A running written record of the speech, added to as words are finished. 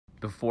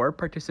Before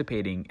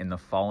participating in the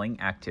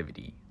following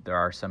activity, there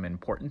are some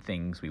important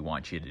things we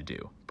want you to do.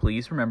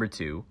 Please remember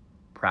to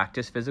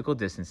practice physical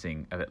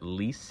distancing of at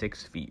least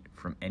 6 feet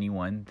from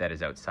anyone that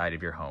is outside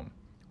of your home.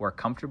 Wear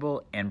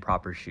comfortable and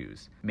proper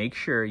shoes. Make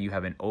sure you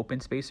have an open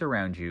space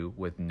around you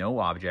with no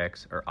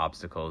objects or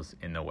obstacles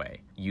in the way.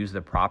 Use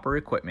the proper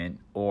equipment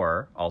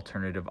or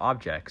alternative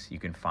objects you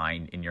can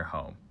find in your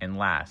home. And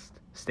last,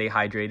 stay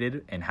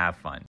hydrated and have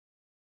fun.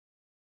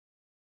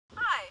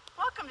 Hi,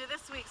 welcome to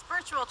this week's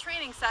virtual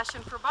training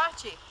session for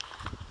Bocce.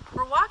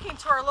 We're walking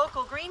to our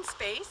local green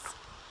space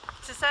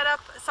to set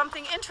up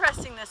something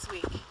interesting this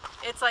week.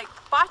 It's like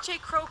Bocce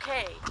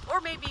Croquet,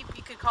 or maybe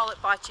you could call it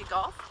Bocce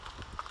Golf.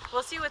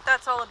 We'll see what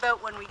that's all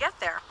about when we get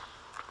there.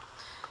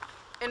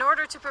 In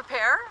order to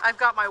prepare, I've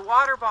got my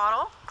water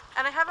bottle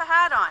and I have a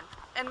hat on,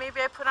 and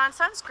maybe I put on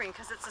sunscreen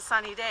because it's a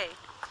sunny day.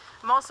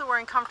 I'm also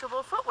wearing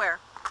comfortable footwear.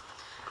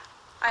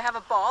 I have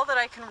a ball that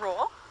I can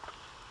roll,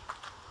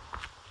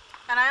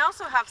 and I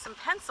also have some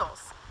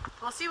pencils.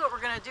 We'll see what we're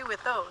going to do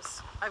with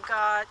those. I've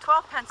got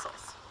 12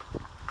 pencils.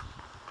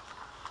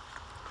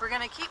 We're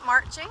going to keep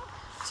marching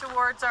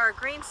towards our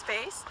green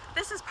space.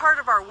 This is part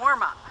of our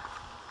warm-up.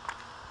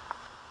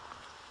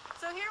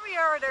 So here we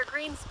are at our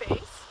green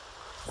space.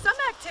 Some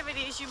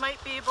activities you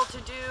might be able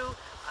to do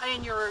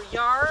in your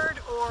yard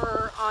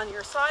or on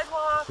your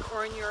sidewalk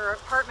or in your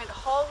apartment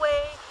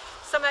hallway.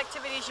 Some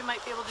activities you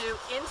might be able to do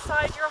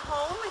inside your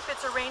home if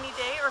it's a rainy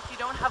day or if you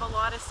don't have a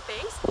lot of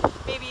space,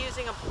 maybe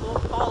using a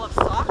ball of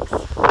socks.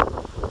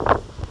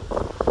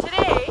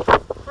 Today,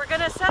 we're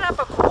going to set up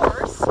a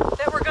course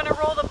that we're going to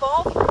roll the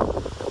ball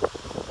through.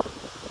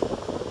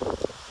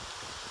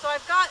 So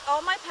I've got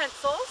all my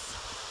pencils.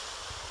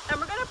 And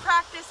we're going to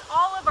practice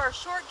all of our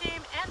short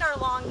game and our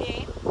long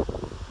game.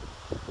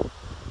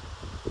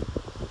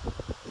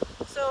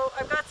 So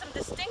I've got some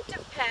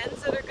distinctive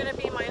pens that are going to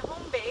be my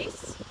home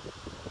base.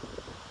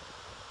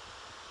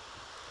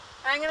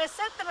 And I'm going to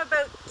set them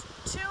about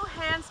 2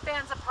 hand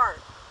spans apart.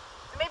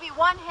 Maybe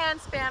 1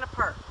 hand span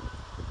apart.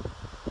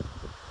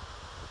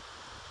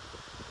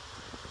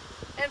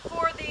 And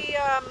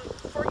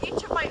for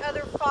each of my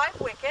other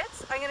 5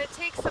 wickets, I'm going to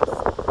take some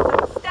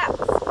steps.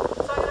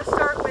 So I'm going to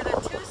start with a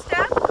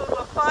 2-step, go to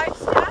a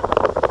 5-step,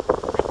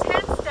 a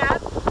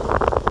 10-step,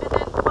 and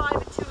then 5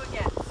 and 2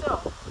 again. So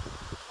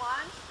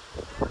 1,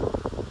 2.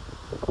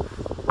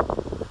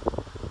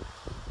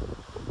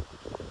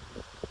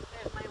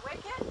 There's my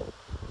wicket.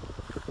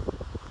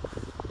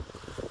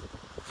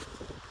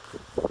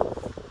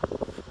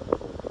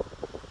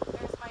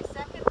 There's my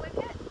second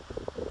wicket.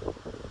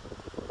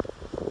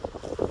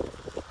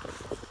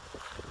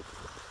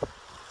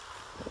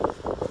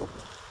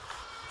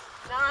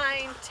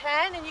 9,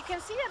 10, and you can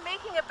see I'm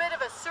making a bit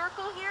of a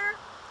circle here,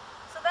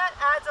 so that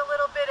adds a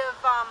little bit of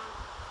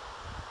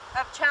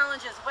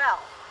challenge as well.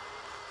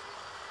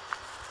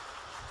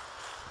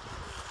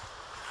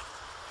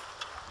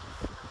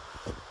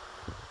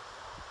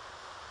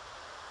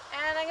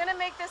 And I'm going to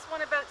make this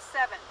one about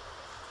 7.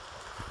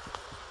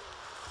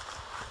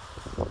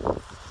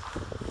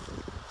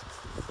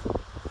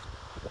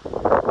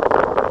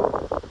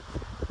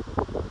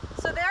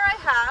 So there I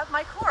have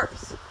my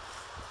course.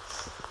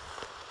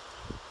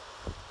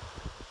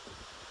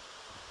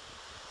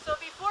 So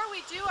before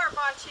we do our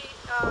bocce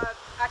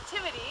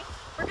activity,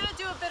 we're going to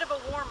do a bit of a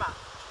warm-up.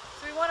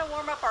 So we want to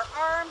warm up our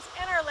arms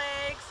and our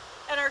legs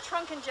and our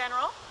trunk in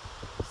general.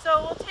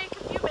 So we'll take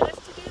a few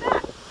minutes to do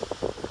that.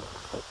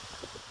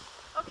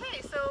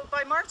 Okay, so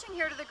by marching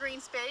here to the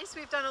green space,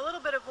 we've done a little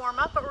bit of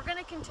warm-up, but we're going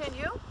to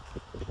continue.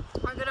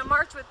 We're going to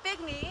march with big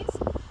knees,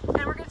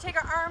 and we're going to take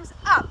our arms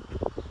up.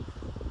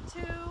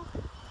 2,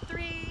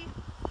 3,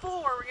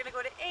 4. We're going to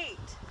go to 8,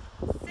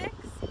 6,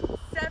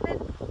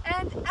 7,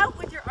 and out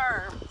with your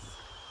arms.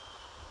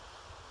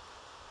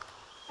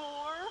 4,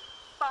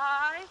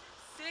 5,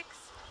 6,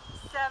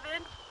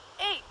 7,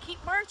 8.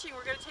 Keep marching.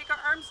 We're going to take our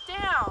arms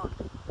down.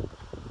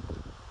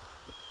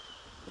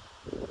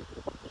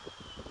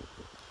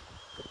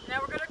 Now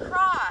we're going to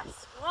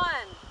cross. 1,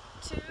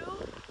 2,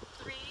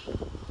 3,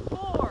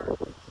 4,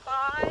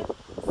 5,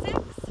 6,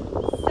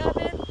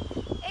 7,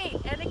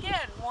 8. And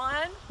again,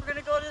 1. We're going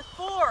to go to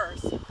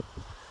 4s.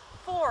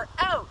 4,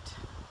 out.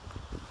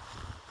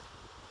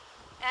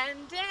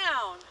 And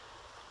down.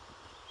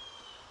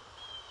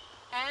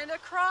 And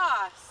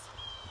across.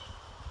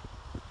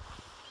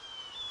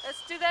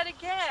 Let's do that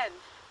again.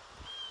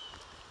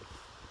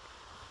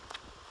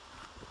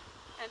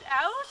 And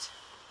out.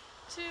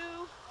 2,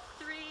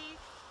 3,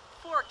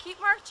 4. Keep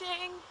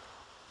marching.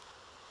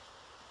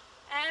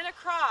 And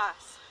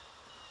across.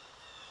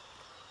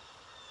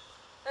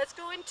 Let's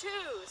go in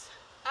 2s.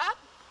 Up,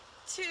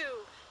 2,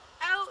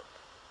 out,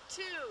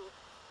 2,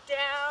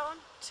 down,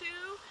 2,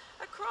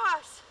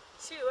 across,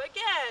 2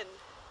 again.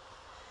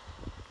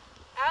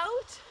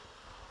 Out,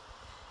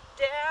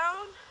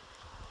 down,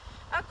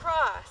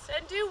 across.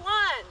 And do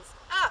 1s.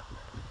 Up,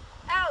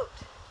 out,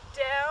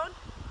 down,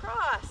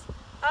 cross.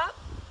 Up,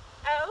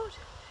 out,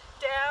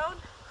 down,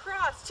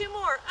 cross. 2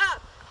 more.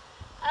 Up,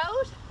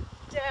 out,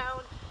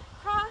 down,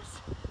 cross,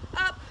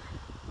 up,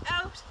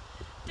 out,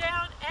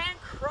 down, and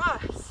cross.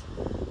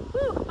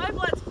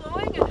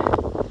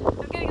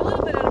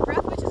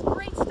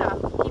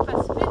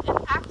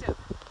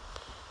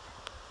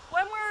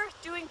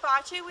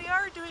 bocce, we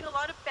are doing a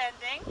lot of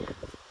bending.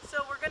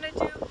 So we're going to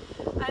do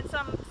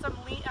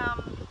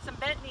some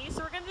bent knees.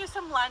 So we're going to do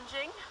some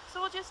lunging.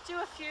 So we'll just do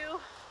a few.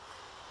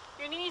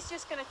 Your knee's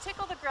just going to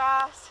tickle the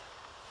grass.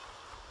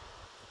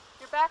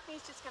 Your back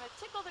knee's just going to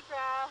tickle the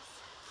grass.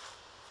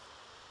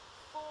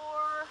 4,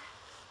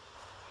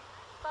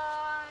 5,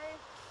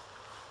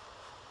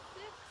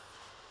 6,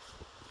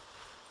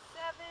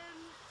 7,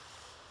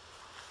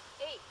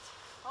 8.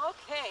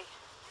 Okay.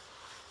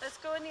 Let's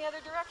go in the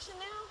other direction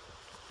now.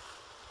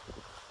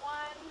 1,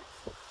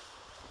 2,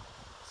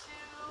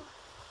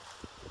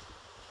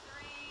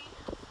 3,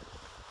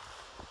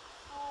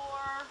 4,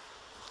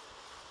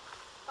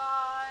 5,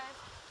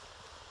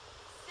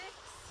 6,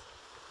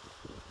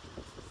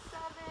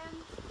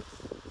 7,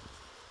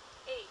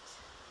 8.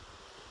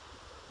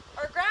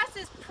 Our grass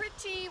is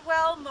pretty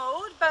well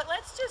mowed, but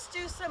let's just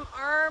do some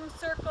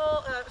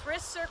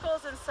wrist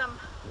circles and some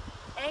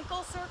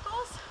ankle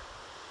circles,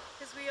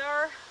 because we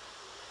are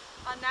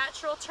on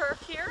natural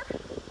turf here.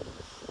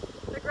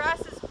 The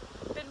grass has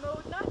been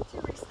mowed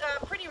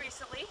pretty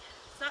recently.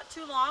 It's not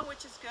too long,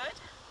 which is good.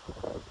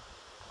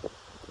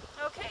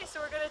 Okay, so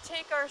we're going to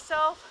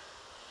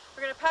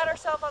pat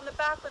ourselves on the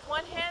back with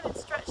one hand and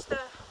stretch the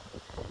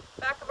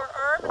back of our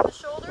arm and the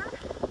shoulder.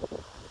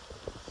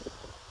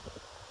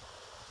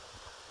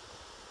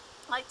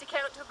 I like to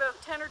count to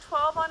about 10 or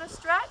 12 on a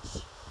stretch.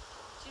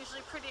 It's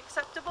usually pretty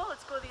acceptable.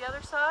 Let's go to the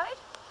other side.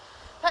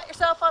 Pat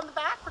yourself on the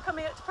back for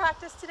coming out to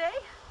practice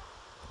today.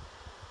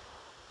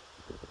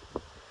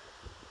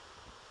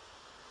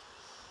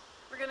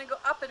 We're going to go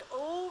up and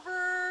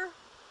over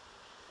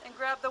and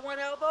grab the one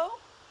elbow.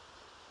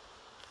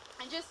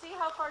 And just see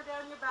how far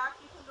down your back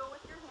you can go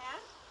with your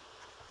hand.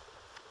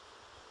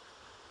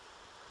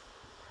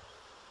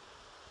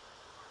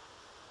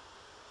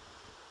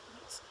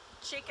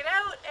 Shake it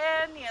out,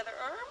 and the other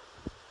arm.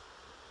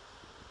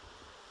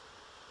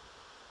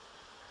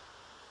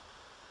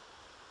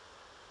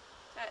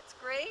 That's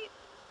great.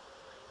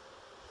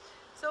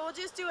 So we'll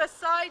just do a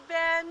side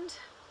bend.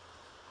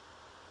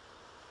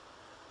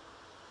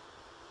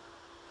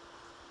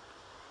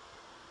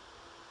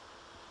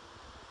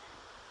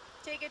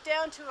 Take it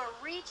down to a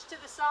reach to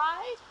the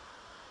side.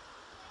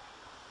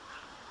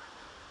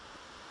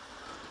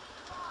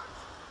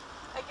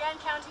 Again,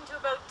 counting to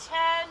about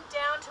 10,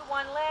 down to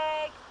one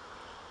leg.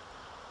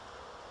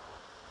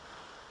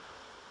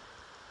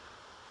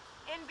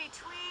 In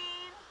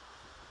between,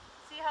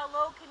 see how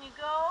low can you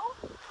go?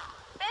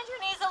 Bend your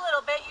knees a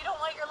little bit. You don't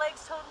want your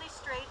legs totally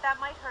straight. That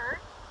might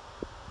hurt.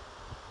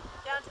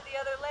 Down to the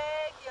other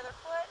leg, the other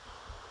foot.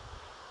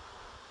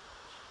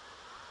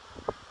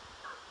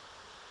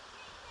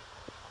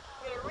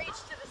 We're going to reach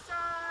to the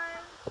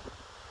side.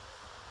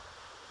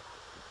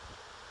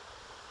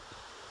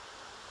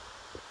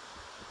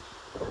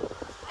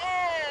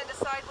 And a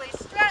sideways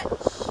stretch.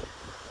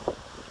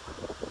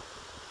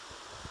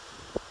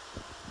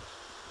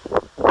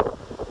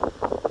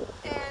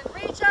 And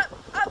reach up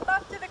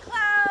to the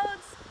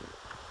clouds.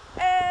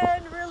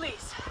 And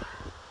release.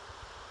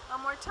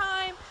 One more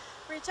time.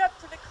 Reach up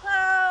to the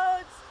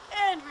clouds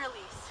and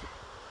release.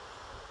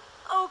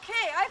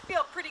 Okay, I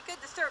feel pretty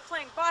good to start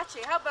playing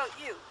bocce. How about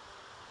you?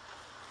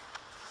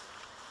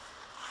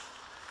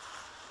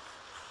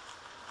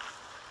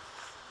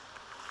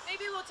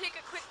 Maybe we'll take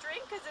a quick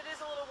drink because it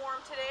is a little warm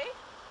today.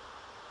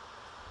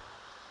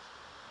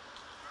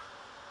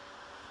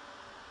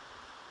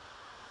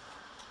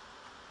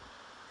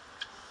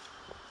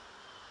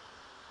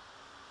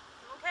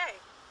 Okay,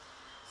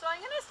 so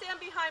I'm going to stand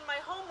behind my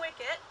home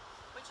wicket,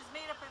 which is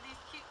made up of these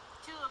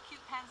two little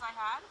cute pens I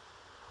had.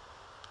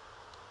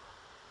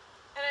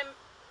 And I'm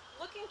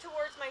looking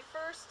towards my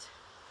first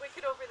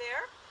wicket over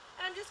there,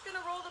 and I'm just going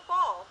to roll the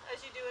ball as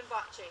you do in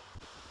bocce.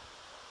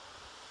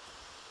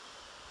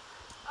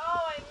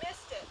 Oh, I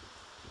missed it.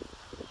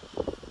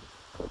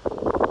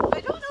 I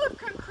don't know if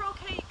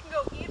croquet you can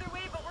go either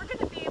way, but we're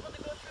going to be able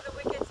to go through the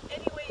wickets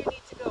any way you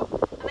need to go.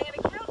 And I'm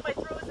going to count my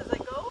throws as I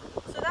go.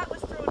 So that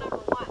was throw number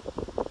 1.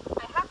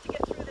 I have to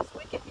get through this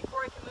wicket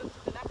before I can move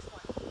to the next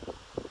one.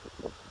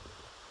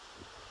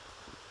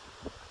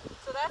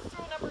 So that's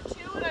throw number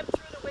 2, and I'm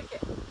through the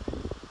wicket.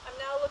 I'm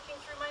now looking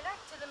through my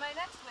next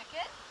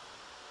wicket.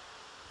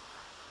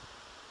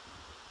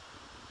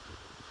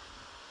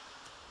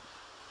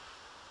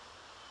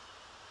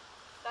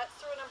 That's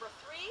throw number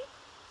 3.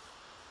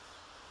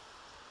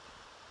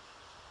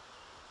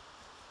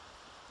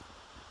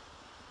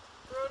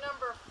 Throw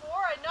number 4.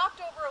 I knocked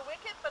over a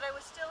wicket, but I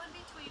was still in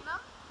between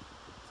them.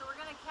 So we're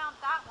going to count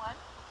that one.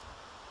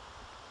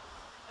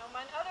 Now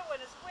my other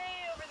one is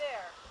way over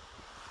there.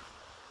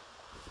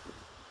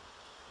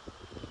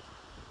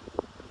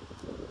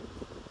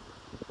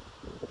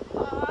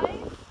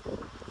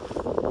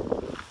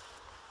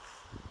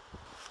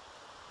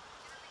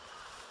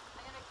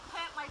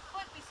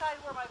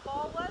 Where my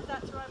ball was,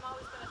 that's where I'm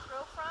always going to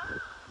throw from.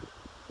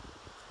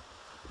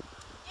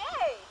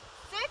 Yay!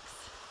 6.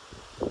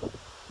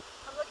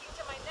 I'm looking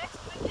to my next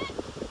wicket.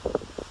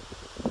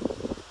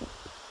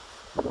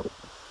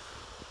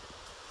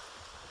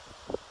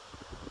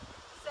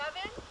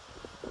 7.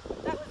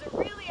 That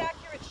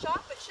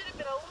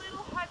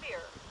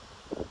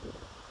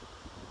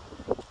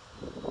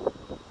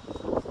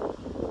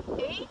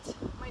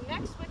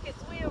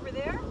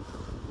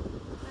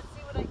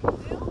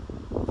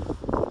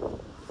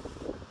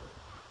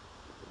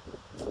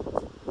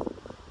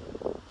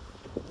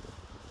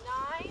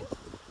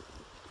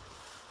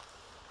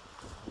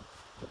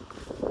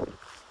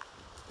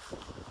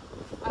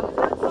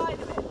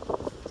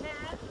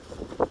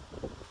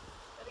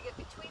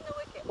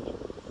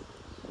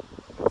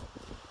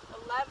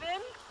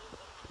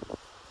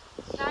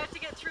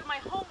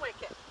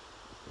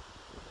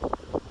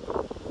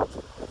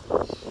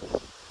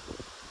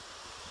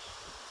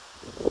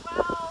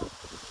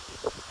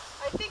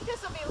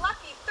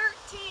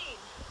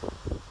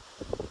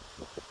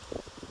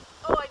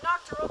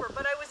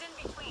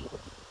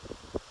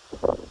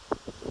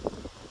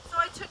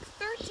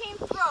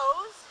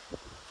throws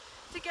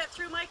to get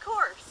through my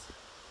course.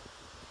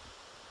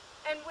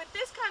 And with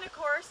this kind of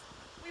course,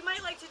 we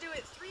might like to do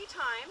it 3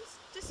 times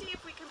to see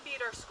if we can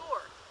beat our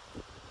score.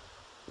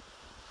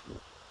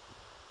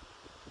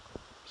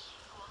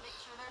 We'll make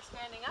sure they're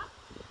standing up,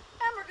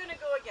 and we're going to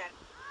go again.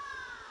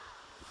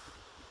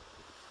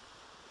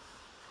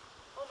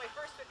 Oh, my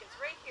first wicket's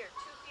right here, 2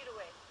 feet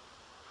away.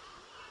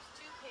 There's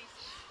 2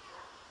 paces.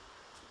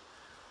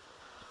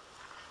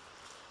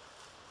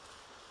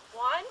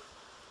 1,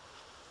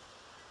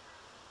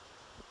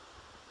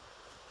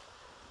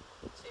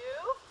 2.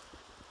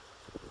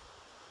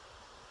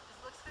 This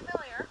looks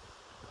familiar.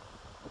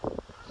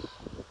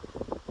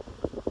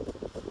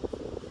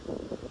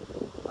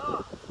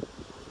 Oh.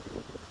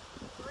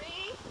 3.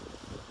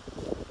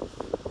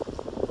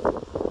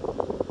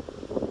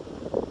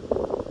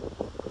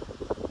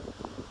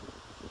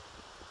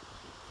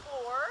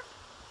 4.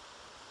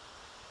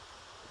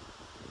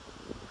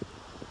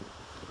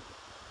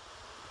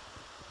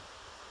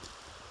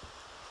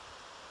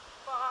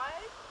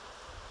 5.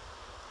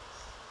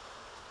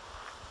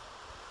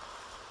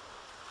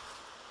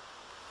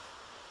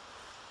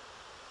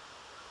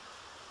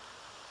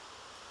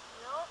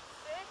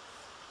 6.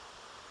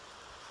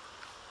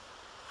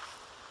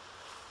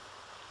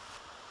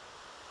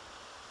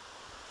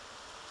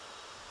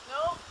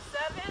 No,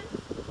 7.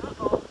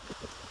 Uh-oh.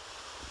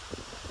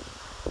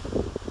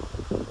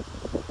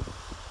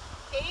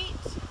 8.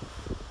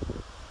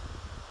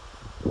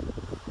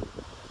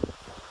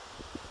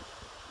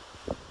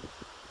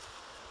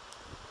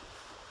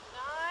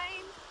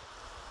 9.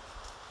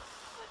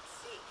 Let's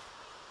see.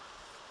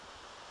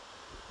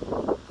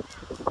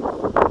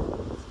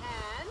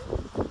 10.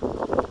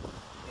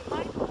 We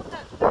might hold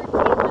that 13.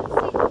 Let's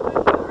see how good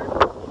we are.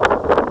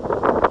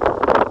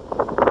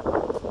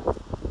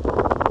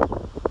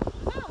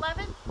 Is that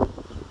 11?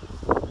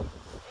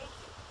 Thank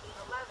you.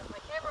 11.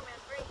 My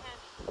cameraman's very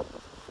handy.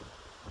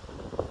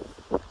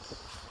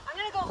 I'm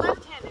going to go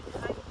left-handed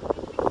because I need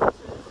to be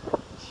closer to this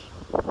way.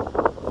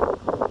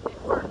 It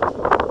worked.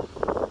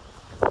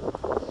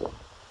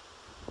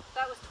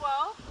 That was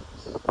 12.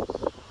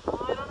 Oh,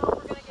 I don't know if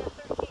we're going to get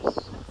 13.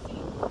 Let's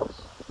see.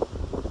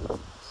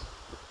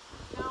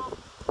 No.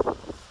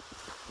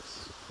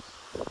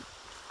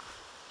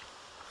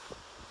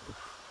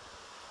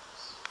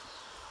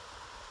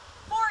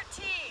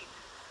 14.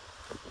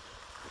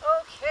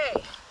 Okay.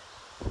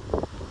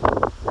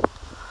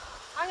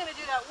 I'm going to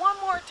do that one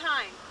more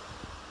time.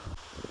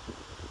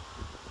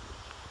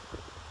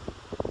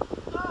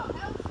 Oh,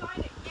 outside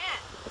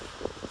again.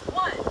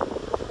 1. 2.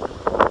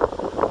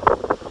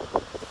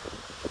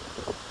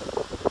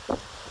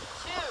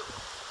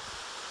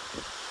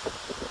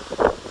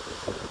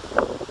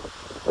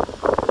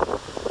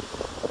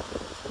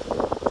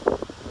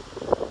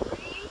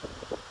 3.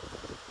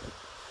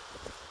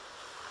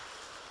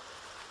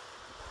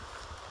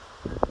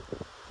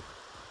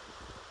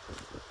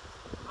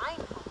 9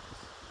 holes.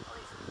 All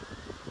these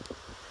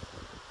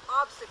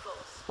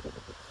obstacles.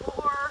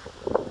 4.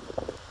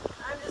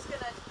 I'm just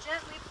going to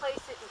gently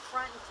place it in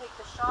front and take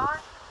the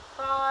shot.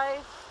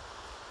 5.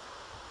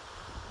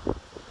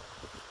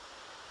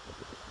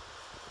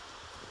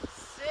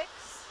 6.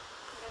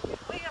 I'm going to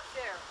get way up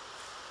there.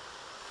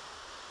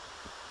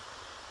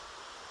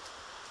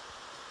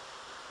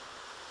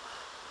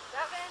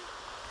 7.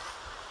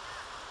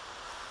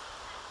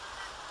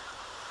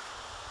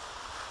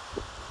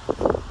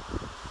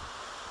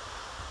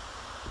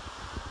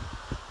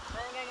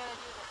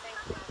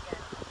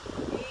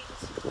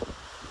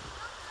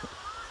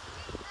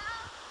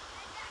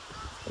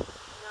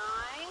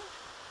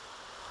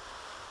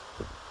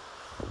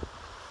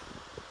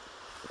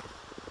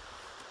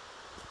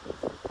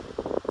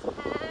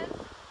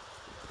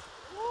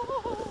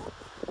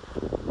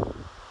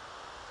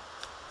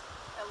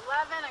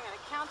 11, I'm going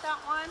to count that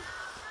one.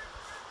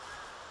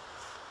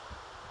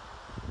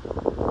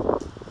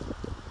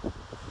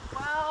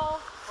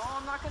 12, oh,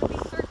 I'm not going to be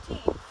 13.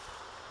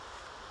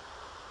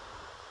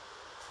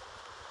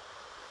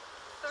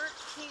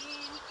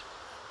 13.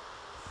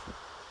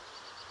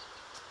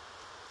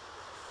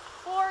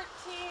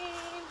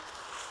 14.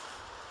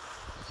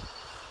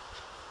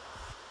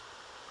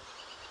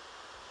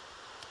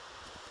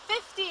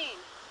 15.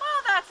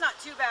 Well, that's not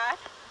too bad.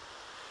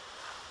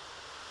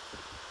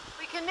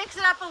 We can mix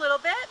it up a little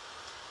bit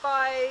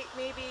by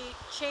maybe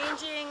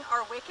changing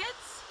our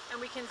wickets, and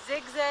we can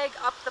zigzag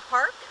up the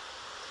park.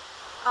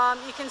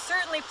 You can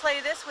certainly play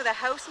this with a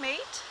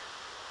housemate.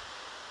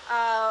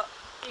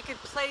 You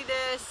could play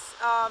this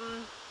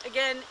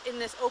again in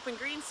this open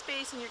green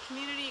space in your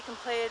community. You can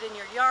play it in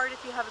your yard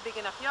if you have a big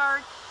enough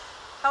yard.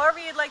 However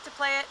you'd like to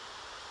play it,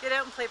 get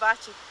out and play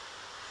bocce.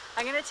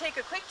 I'm going to take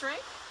a quick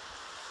drink,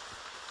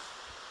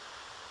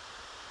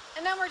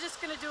 and then we're just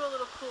going to do a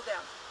little cool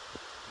down.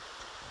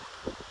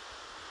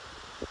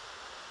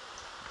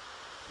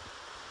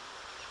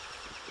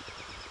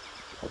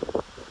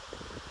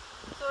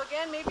 So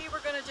again, maybe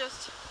we're going to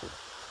just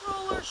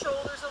roll our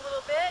shoulders a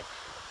little bit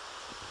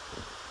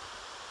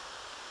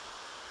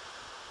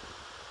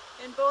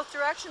in both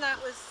directions.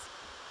 That was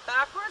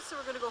backwards, so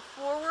we're going to go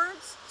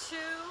forwards, 2,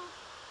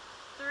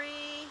 3,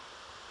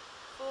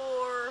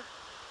 4,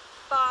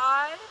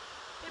 5.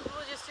 Maybe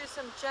we'll just do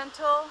some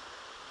gentle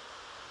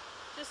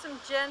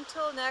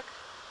neck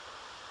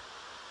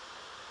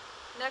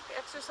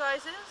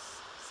exercises,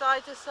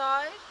 side to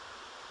side,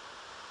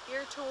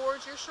 ear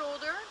towards your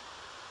shoulder.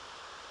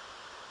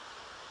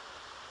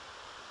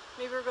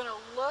 Maybe we're going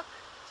to look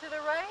to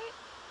the right.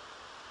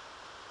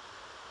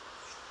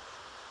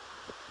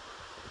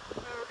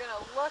 And we're going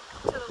to look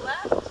to the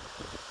left.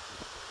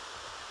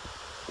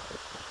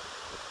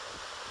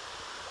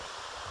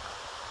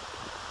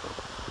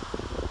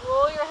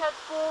 Roll your head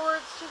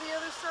forwards to the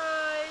other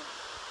side.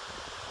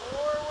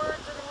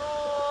 Forwards and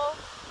roll.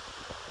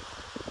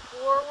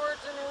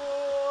 Forwards and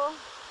roll.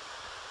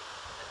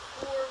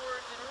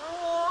 Forwards and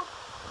roll.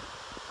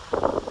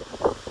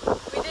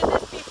 We did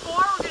this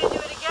before. We're going to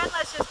do it again.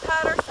 Let's just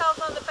pat ourselves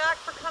on the back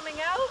for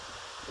coming out.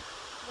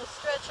 We'll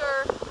stretch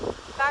our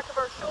back of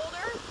our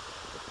shoulder.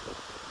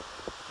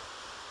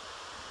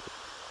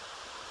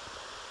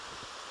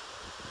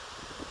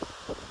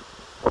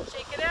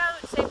 Shake it out.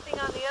 Same thing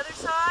on the other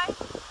side.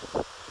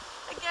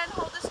 Again,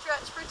 hold the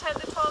stretch for 10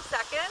 to 12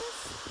 seconds.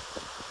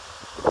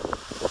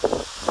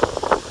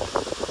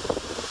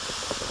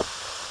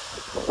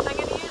 I'm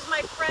going to use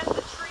my friend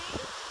the tree.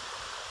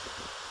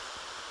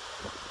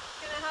 It's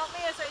going to help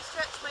me as I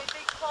stretch my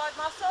big quad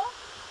muscle.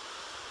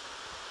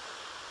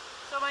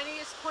 So my knee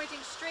is pointing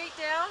straight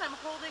down. I'm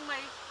holding my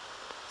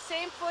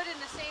same foot in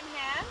the same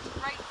hand.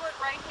 Right foot,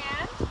 right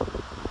hand.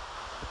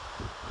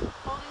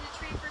 Holding the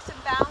tree for some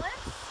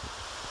balance.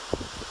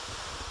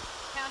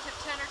 Count of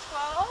 10 or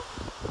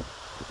 12.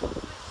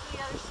 Switch to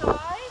the other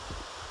side.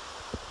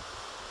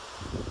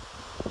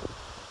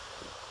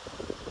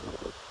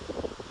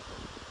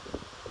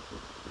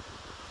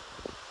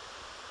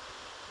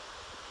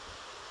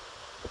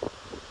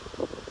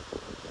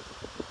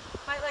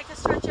 Might like to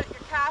stretch out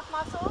your calf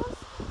muscles.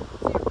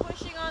 So you're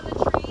pushing on the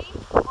tree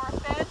or a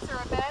fence or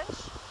a bench.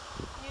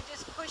 And you're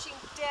just pushing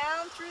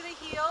down through the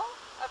heel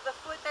of the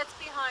foot that's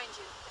behind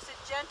you. Just a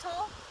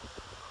gentle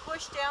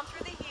push down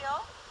through the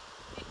heel.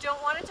 You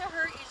don't want it to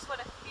hurt, you just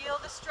want to feel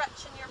the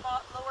stretch in your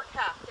lower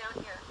calf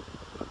down here.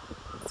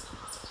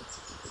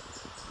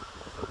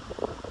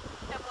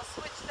 And we'll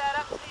switch that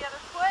up to the other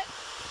foot.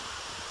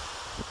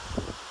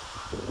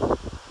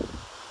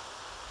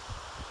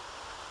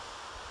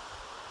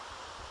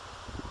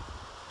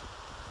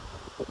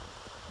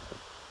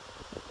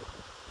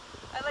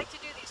 I like to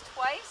do these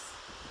twice.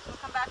 So we'll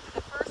come back to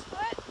the first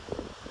foot.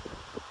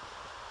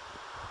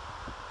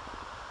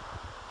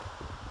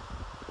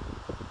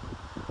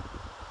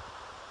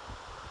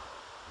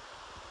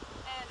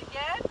 And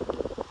again.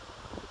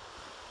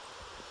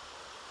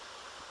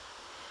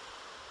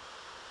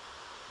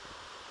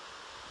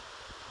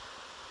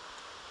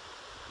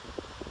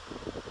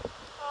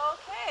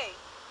 Okay.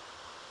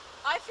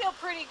 I feel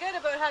pretty good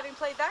about having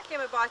played that game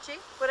of bocce.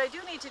 What I do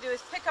need to do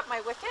is pick up my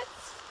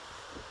wickets.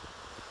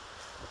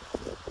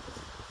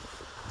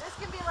 This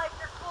can be like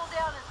your cool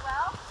down as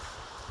well.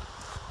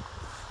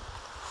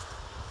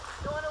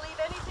 Don't want to leave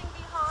anything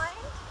behind.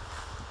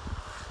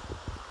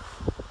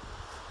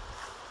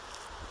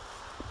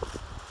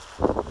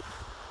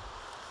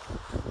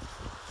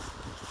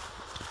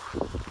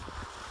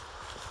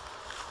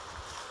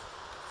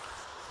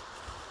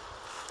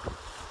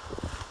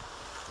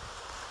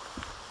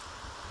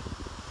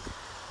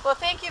 Well,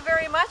 thank you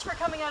very much for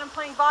coming out and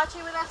playing bocce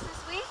with us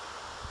this week.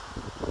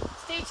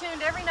 Stay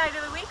tuned every night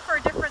of the week for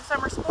a different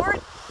summer sport,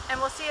 and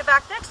we'll see you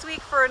back next week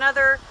for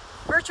another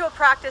virtual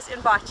practice in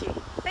bocce.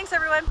 Thanks,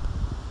 everyone.